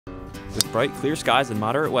With bright, clear skies and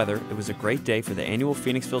moderate weather, it was a great day for the annual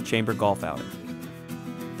Phoenixville Chamber Golf Outing.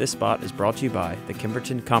 This spot is brought to you by the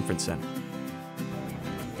Kimberton Conference Center.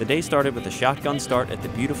 The day started with a shotgun start at the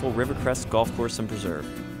beautiful Rivercrest Golf Course and Preserve.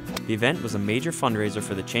 The event was a major fundraiser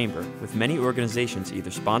for the Chamber, with many organizations either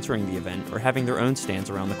sponsoring the event or having their own stands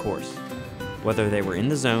around the course. Whether they were in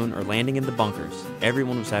the zone or landing in the bunkers,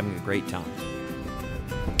 everyone was having a great time.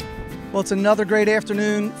 Well, it's another great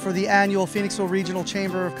afternoon for the annual Phoenixville Regional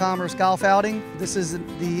Chamber of Commerce Golf Outing. This is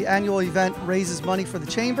the annual event, raises money for the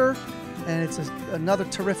Chamber, and it's another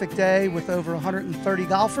terrific day with over 130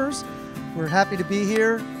 golfers. We're happy to be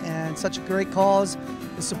here, and such a great cause.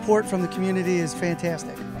 The support from the community is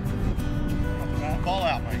fantastic. Call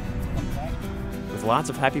out, Mike. With lots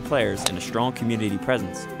of happy players and a strong community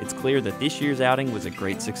presence, it's clear that this year's outing was a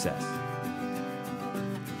great success.